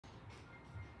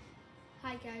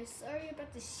Hi guys, sorry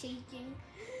about the shaking.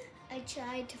 I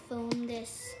tried to film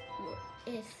this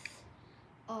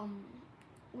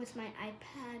with my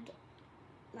iPad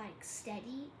like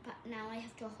steady, but now I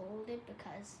have to hold it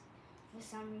because for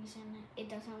some reason it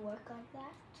doesn't work like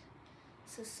that.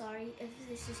 So sorry if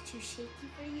this is too shaky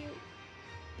for you.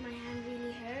 My hand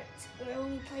really hurts. We're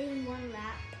only playing one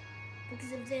lap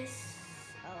because of this.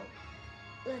 Oh,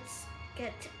 let's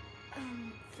get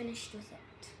finished with it.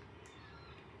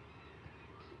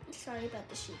 Sorry about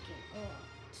the shaking.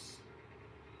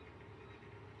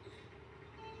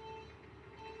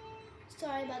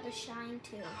 Sorry about the shine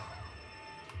too.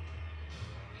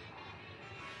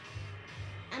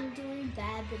 I'm doing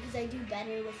bad because I do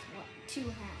better with two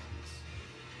hands.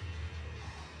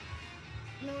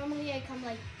 Normally I come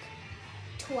like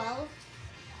 12th,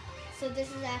 so this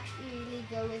is actually really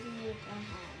good with me with one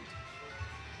hand.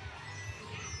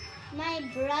 My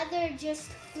brother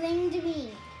just flinged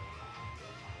me.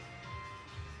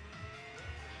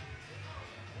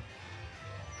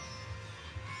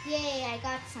 Yay, I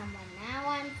got someone. Now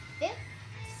I'm 5th,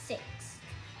 6th.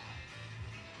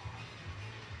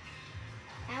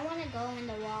 I want to go in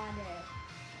the water.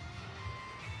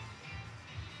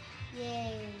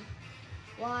 Yay.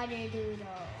 Water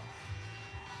doodle.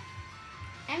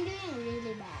 I'm doing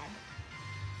really bad.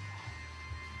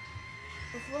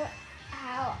 Before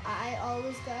how I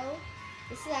always go,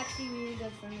 this is actually really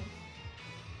good for me.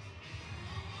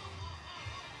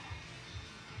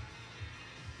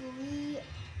 We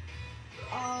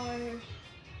are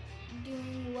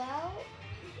doing well.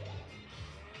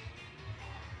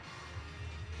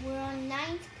 We're on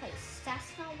 9th place.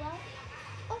 That's not well.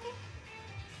 Okay.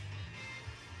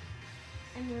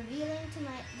 I'm revealing to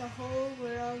the whole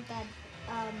world that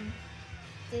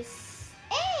this.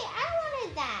 Hey, I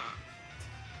wanted that.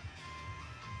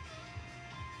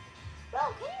 Bro,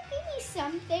 can you give me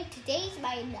something? Today's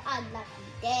my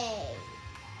unlucky day.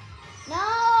 No.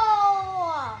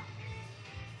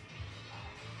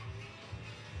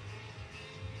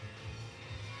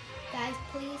 Guys,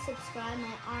 please subscribe.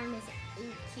 My arm is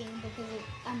aching because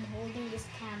I'm holding this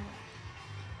camera.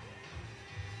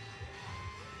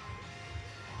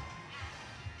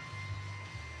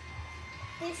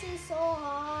 This is so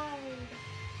hard.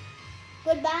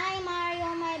 Goodbye,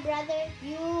 Mario, my brother.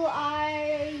 You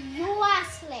are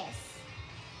useless.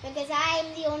 Because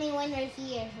I'm the only winner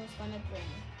here who's gonna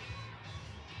win.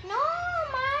 No,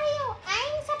 Mario,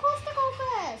 I'm supposed to go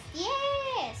first.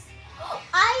 Yes.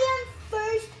 I am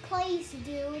first place,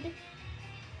 dude.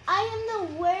 I am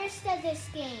the worst at this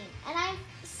game. And I'm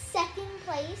 2nd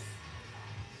place.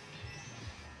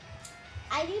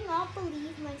 I do not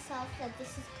believe myself that this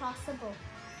is possible.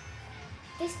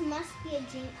 This must be a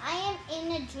dream. I am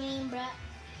in a dream, bruh.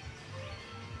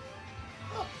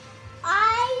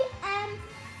 I am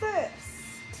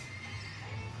first.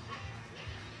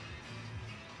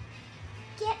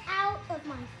 Get out of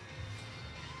my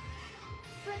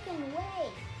freaking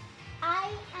way. I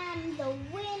am the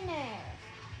winner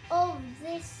of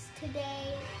this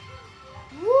today.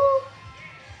 Woo!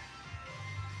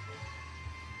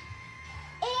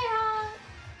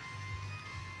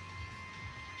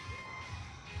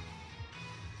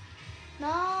 No,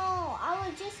 I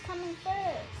was just coming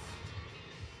first.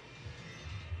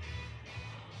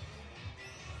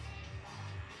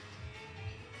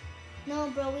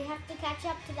 No, bro, we have to catch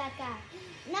up to that guy.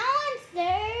 Now I'm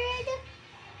 3rd.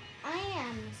 I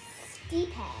am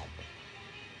steephead.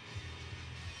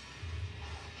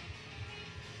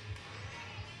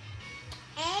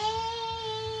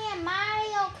 Hey,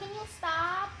 Mario, can you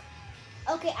stop?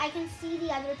 Okay, I can see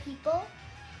the other people.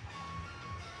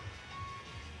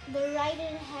 They're right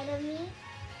ahead of me.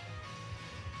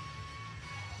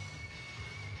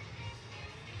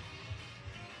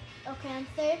 Okay, I'm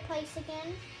 3rd place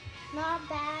again. Not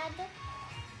bad.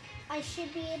 I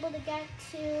should be able to get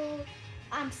to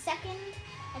 2nd.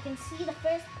 I can see the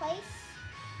 1st place.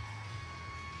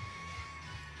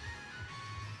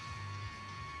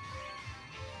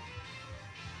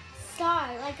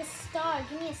 Star, like a star.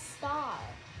 Give me a star.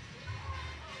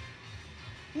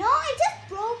 No, I just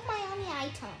broke my only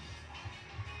item.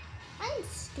 I'm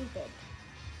stupid.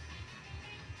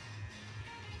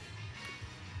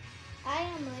 I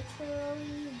am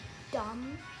literally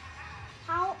dumb.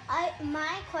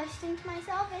 My question to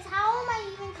myself is, how am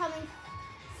I even coming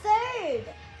 3rd?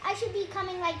 I should be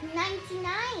coming like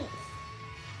 99th.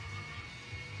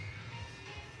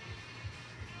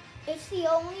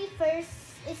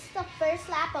 It's the first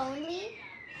lap only.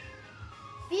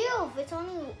 Phew,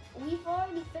 we've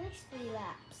already finished 3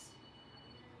 laps.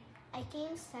 I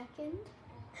came 2nd.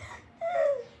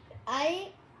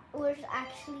 I we're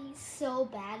actually so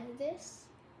bad at this.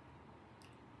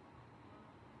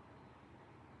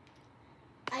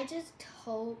 I just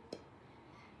hope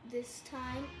this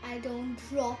time I don't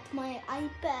drop my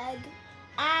iPad.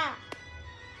 Ah!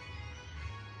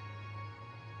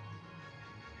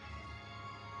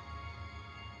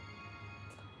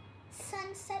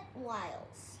 Sunset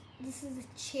Wilds. This is a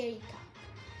cherry cup.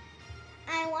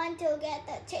 I want to get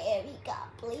the cherry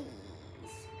cup, please.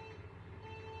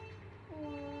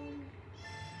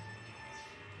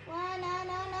 No.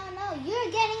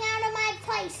 You're getting out of my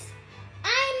place.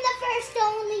 I'm the first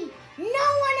only. No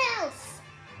one else.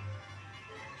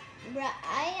 Bruh,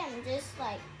 I am just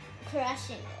like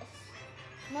crushing this.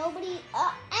 Nobody.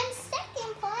 I'm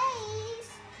second place.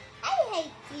 I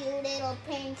hate you, little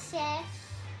princess.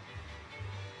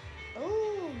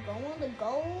 Ooh, going to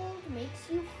gold makes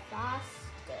you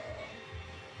faster.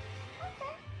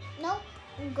 Okay. Nope.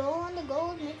 Going to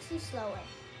gold makes you slower.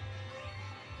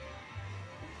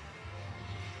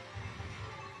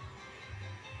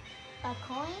 A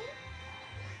coin?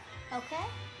 Okay.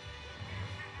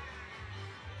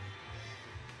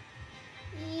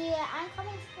 Yeah, I'm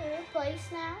coming third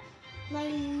place now.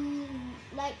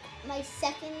 My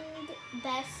second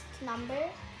best number.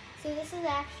 So this is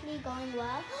actually going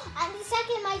well. And the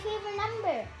second, my favorite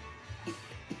number.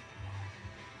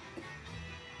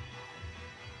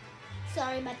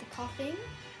 Sorry about the coughing.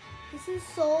 This is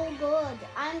so good.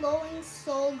 I'm going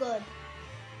so good.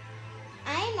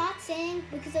 I am not saying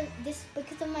because of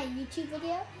my YouTube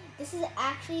video. This is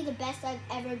actually the best I've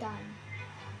ever done.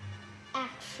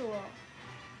 Actual.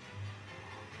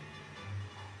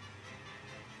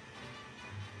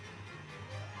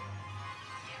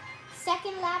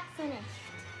 Second lap finished.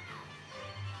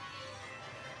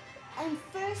 I'm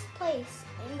first place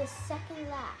in the second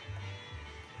lap.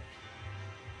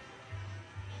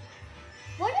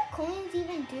 What do coins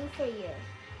even do for you?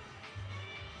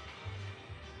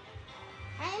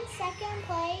 I'm second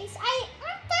place. I'm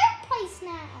third place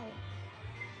now.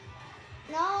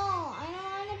 No, I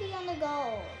don't want to be on the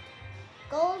gold.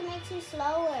 Gold makes you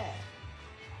slower.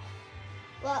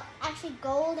 Well, actually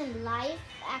gold in life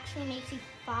actually makes you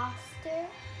faster.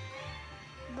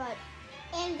 But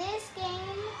in this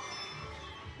game,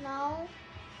 no.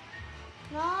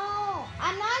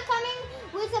 I'm not coming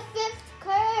with a fifth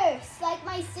curse like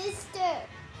my sister.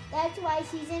 That's why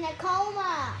she's in a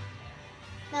coma.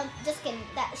 No, just kidding.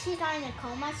 She's not in a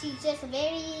coma. She's just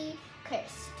very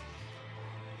cursed.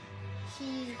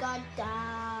 She's got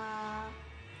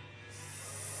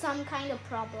some kind of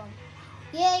problem.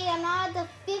 Yay, I'm not the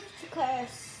fifth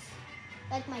curse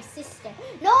like my sister.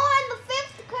 No, I'm the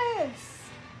fifth curse.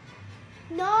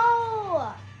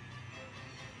 No,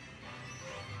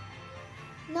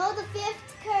 the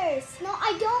fifth curse. No,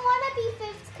 I don't want to be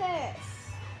fifth curse.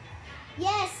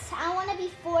 Yes, I want to be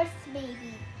fourth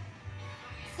maybe.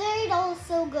 Third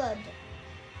also good.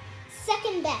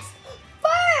 Second best.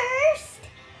 First?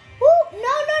 Ooh, no. I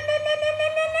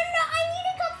need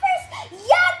to come first.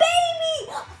 Yeah, baby.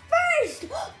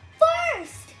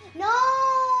 First. No,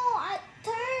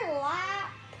 third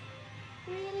lap.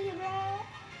 Really, bro?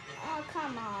 Oh,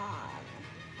 come on.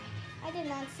 I did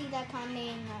not see that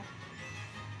coming.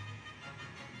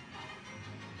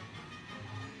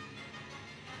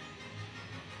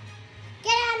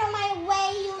 Get out of my way,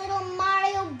 you little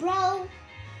Mario bro.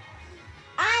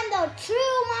 I'm the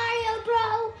true Mario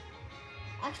bro.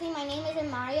 Actually, my name isn't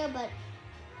Mario, but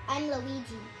I'm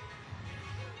Luigi.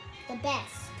 The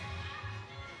best.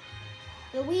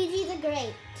 Luigi the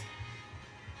Great.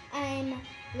 I'm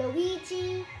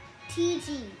Luigi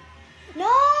TG. No,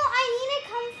 I need to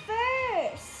come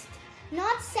first.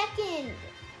 Not second.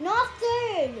 Not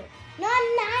third. Not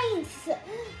ninth.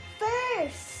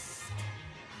 First.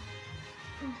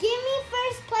 Give me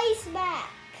first place back.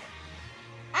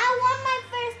 I want my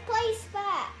first place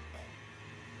back.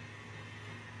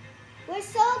 We're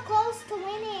so close to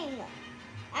winning.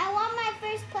 I want my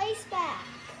first place back.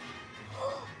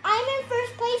 I'm in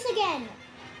first place again.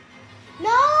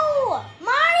 No!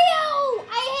 Mario!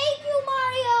 I hate you,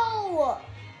 Mario!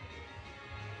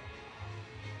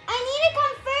 I need to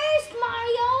come first,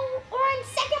 Mario, or I'm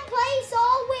second place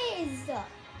always.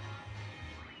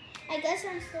 I guess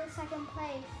I'm still second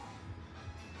place.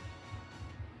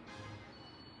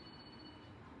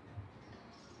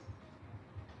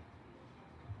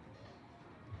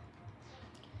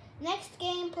 Next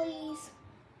game, please.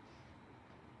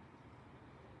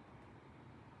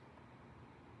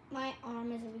 My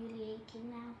arm is really aching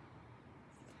now.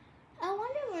 I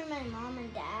wonder where my mom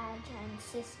and dad and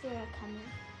sister are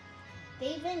coming.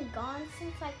 They've been gone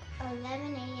since like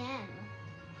 11 a.m.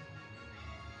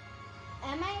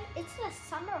 Am I? It's the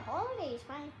summer holidays.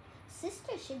 My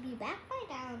sister should be back by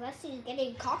now, unless she's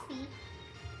getting coffee.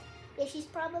 Yeah, she's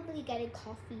probably getting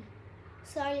coffee.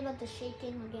 Sorry about the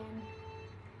shaking again.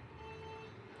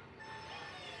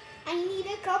 I need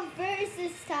to come first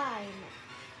this time.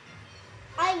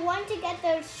 I want to get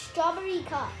the strawberry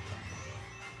cup.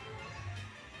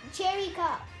 Cherry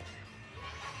cup.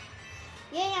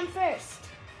 Yay, I'm first.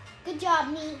 Good job,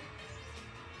 me.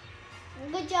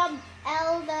 Good job,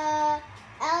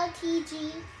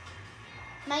 LTG.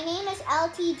 My name is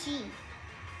LTG.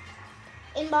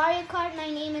 In Mario Kart, my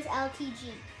name is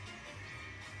LTG.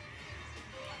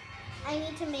 I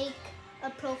need to make a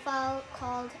profile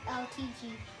called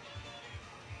LTG.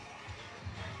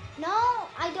 No,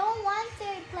 I don't want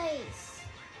third place.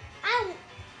 I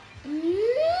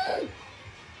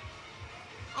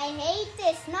hate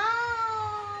this. No,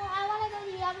 I want to go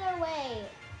the other way.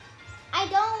 I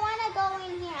don't want to go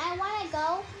in here. I want to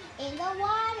go in the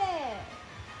water.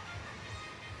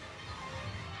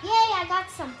 Yay, I got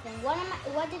something.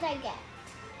 What did I get?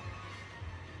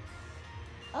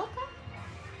 Okay.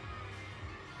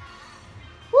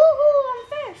 Woohoo, I'm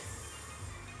first.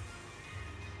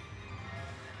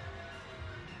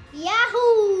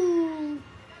 Yahoo!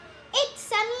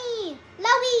 It's me,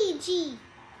 Luigi.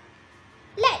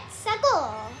 Let's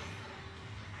go.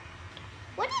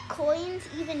 What do coins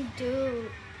even do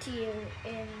to you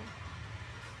in...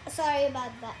 Sorry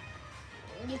about that.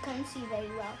 You couldn't see very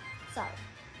well. Sorry.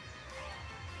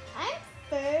 I'm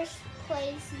first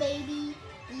place, baby.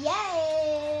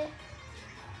 Yay!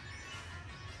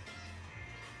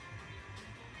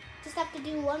 Just have to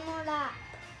do one more lap.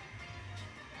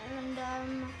 And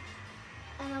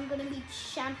I'm gonna be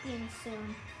champion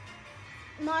soon.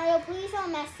 Mario, please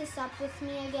don't mess this up with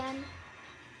me again.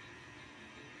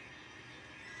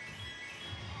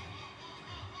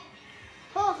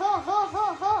 Ho, ho, ho,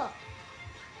 ho, ho.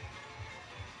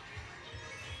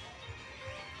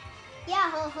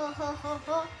 Yeah, ho, ho, ho, ho,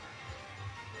 ho.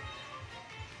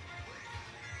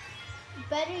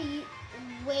 Better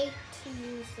wait to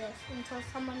use this until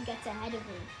someone gets ahead of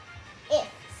me. If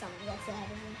someone gets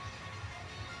ahead of me.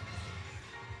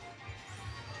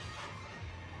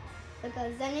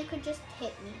 Because then it could just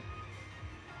hit me.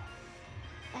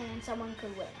 And then someone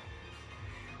could win.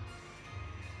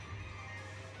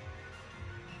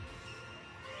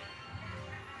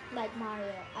 Like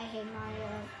Mario. I hate Mario.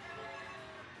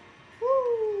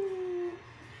 Woo!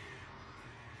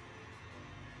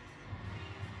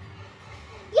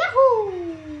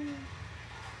 Yahoo!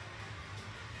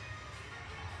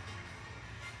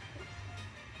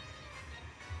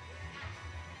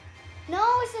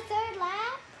 No, it's the third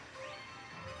lap.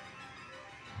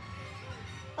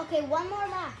 Okay, one more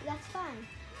lap. That's fine.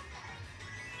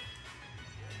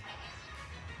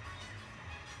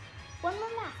 One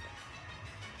more lap.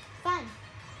 Fine.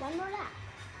 One more lap.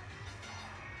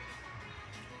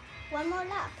 One more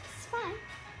lap. It's fine.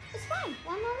 It's fine.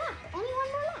 One more lap. Only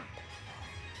one more lap.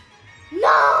 No!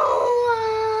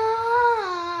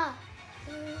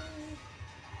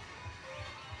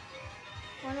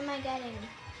 What am I getting?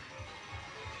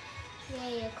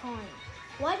 Yay, a coin.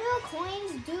 What do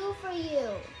coins do for you?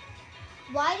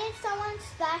 Why did someone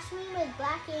splash me with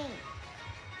black ink?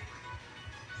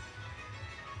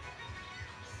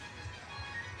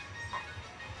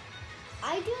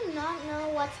 I do not know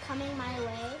what's coming my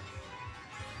way.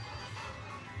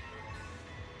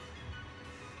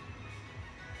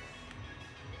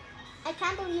 I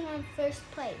can't believe I'm first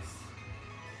place.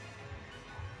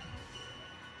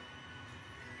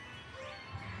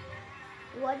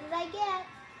 What did I get?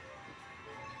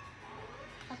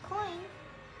 A coin.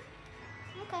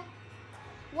 Okay.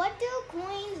 What do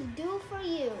coins do for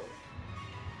you?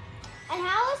 And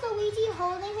how is Luigi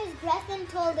holding his breath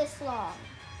until this long?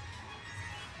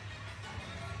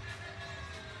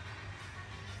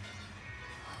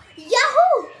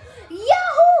 Yahoo!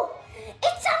 Yahoo!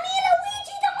 It's me,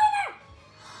 Luigi, the winner!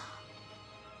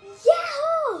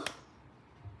 Yahoo!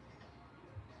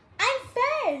 I'm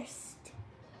first.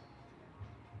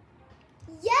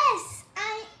 Yes,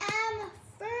 I am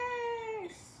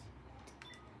first.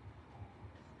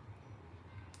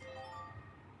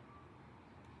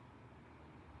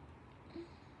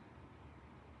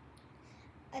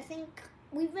 I think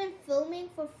we've been filming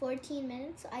for 14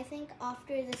 minutes. I think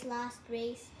after this last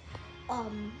race,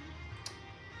 I'm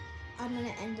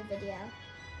gonna end the video.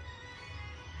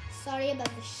 Sorry about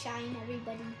the shine,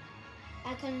 everybody.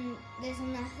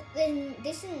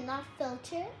 This is not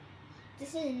filter.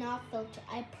 This is not filter.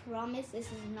 I promise this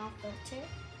is not filter.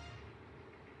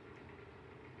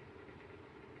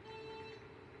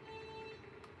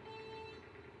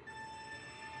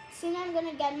 soon I'm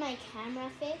gonna get my camera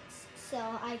fixed so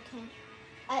I can.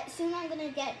 Soon I'm gonna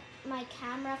get my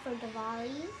camera for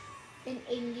Diwali in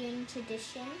Indian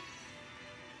tradition,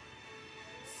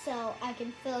 so I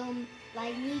can film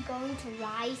like me going to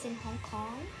Rise in Hong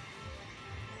Kong.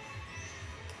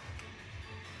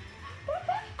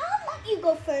 I'll let you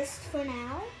go first for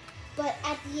now, but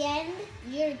at the end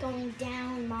you're going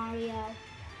down, Mario.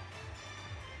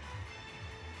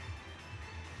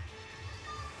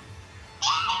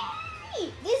 Hey,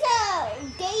 this is a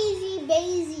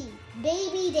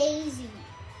baby Daisy.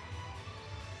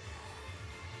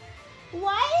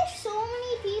 Why are so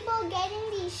many people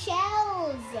getting these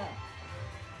shells?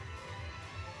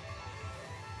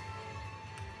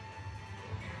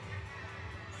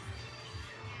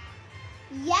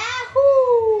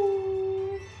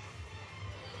 Yahoo!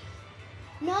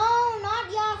 No,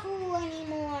 not Yahoo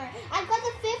anymore. I've got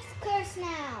the 5th curse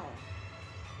now.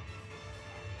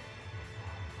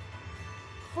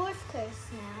 4th curse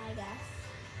now, I guess.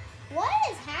 What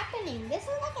is happening? This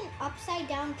is like an upside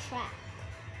down track.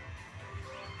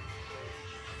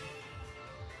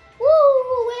 Woo!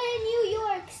 We're in New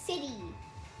York City.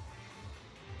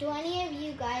 Do any of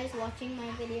you guys watching my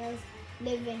videos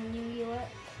live in New York?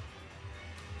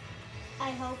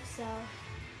 I hope so.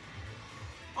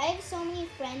 I have so many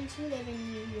friends who live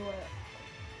in New York.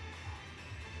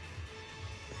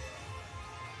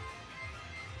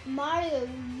 Mario,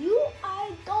 you are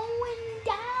going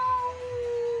down.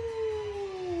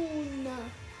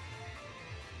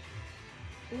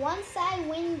 Once I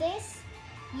win this,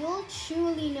 you'll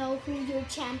truly know who your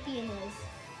champion is.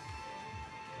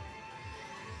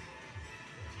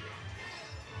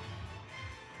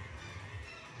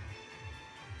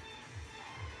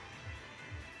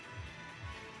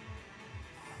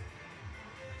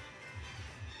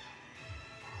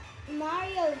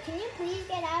 Mario, can you please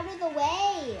get out of the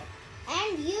way?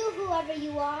 And you, whoever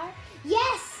you are.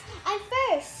 Yes, I'm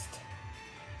first.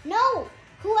 No,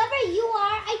 whoever you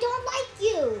are, I don't like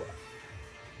you.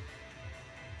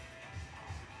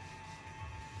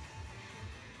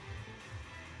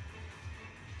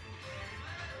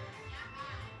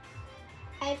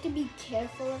 I have to be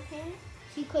careful of him.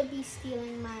 He could be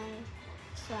stealing my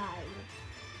prize.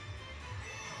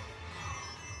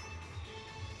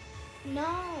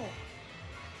 No.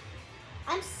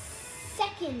 I'm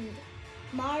second.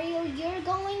 Mario, you're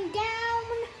going down.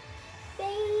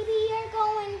 Baby, you're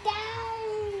going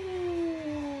down.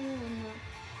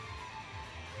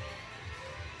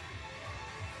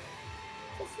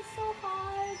 This is so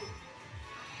hard.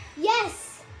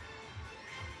 Yes.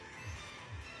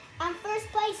 I'm first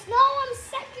place. No, I'm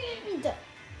second.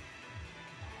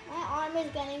 My arm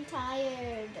is getting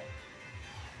tired.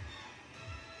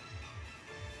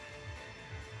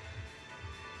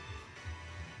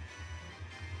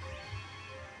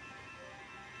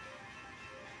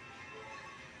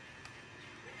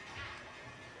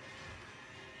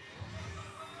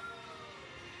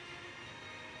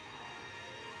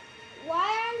 Why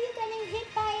aren't you getting hit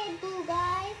by it, blue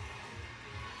guy?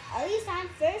 At least I'm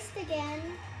first again.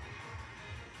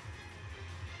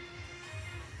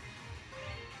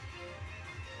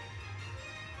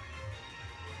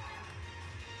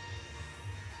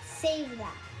 Save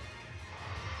that.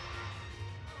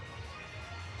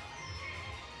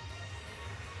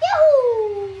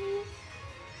 Yahoo!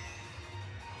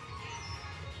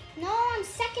 No, I'm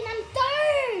second, I'm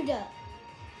third.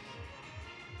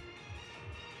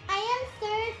 I am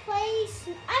third place.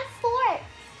 I'm fourth.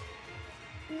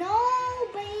 No,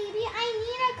 baby, I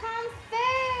need to come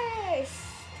first.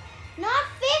 Not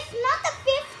fifth, not the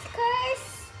 5th curse.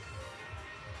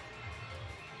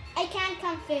 I can't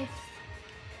come 5th.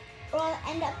 Or I'll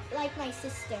end up like my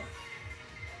sister.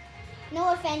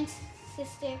 No offense,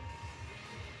 sister.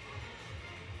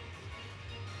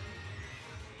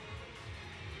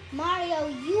 Mario,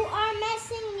 you are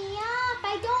messing me up.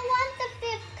 I don't want the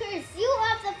 5th curse. You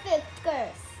have the 5th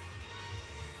curse.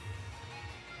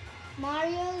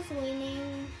 Mario's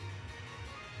winning.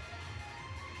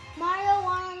 Mario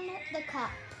won the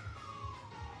cup.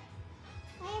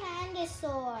 My hand is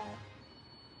sore.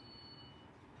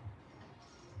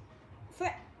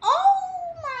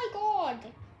 Oh my god!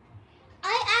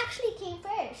 I actually came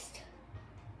first.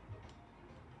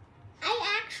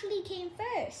 I actually came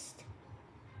first.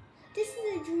 This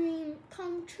is a dream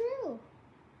come true.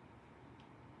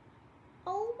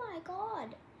 Oh my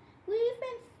god. We've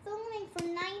been filming for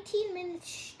 19 minutes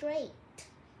straight.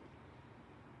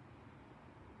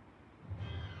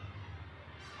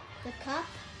 The cup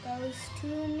goes to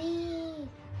me.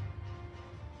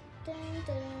 Dun,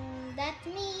 dun. That's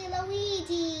me,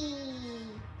 Luigi.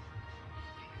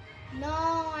 No,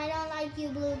 I don't like you,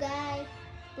 blue guy.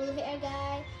 Blue hair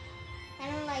guy.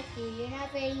 I don't like you. You're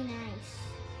not very nice.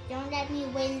 Don't let me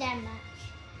win that match.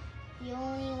 You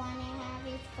only want to have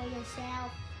it for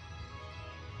yourself.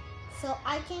 So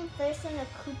I came first in the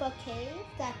Koopa Cave.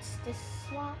 That's this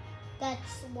one.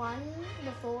 That's one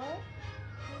before.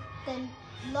 Then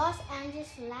Los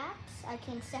Angeles Laps, I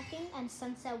came second, and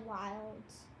Sunset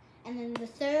Wilds. And then the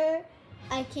third,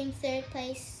 I came third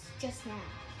place just now.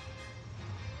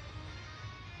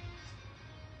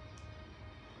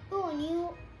 Oh, a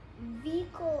new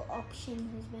vehicle option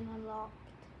has been unlocked.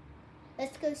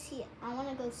 Let's go see it. I want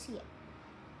to go see it.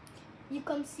 You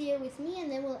come see it with me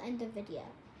and then we'll end the video.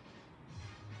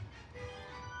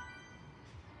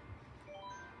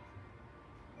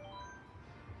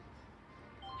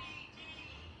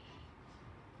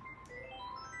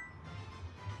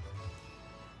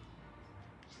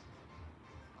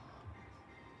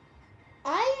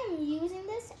 I am using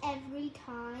this every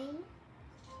time.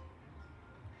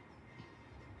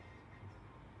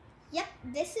 Yep,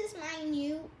 this is my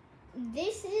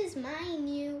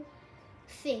new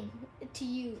thing to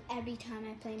use every time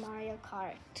I play Mario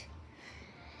Kart.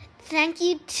 Thank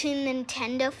you to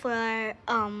Nintendo for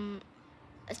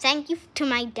thank you to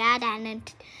my dad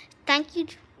and thank you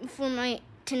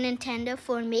to Nintendo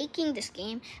for making this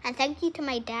game, and thank you to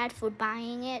my dad for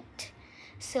buying it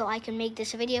so I can make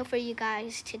this video for you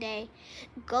guys today.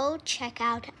 Go check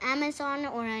out Amazon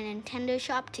or a Nintendo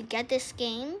shop to get this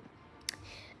game.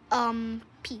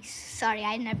 Peace. Sorry,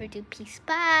 I never do peace.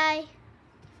 Bye.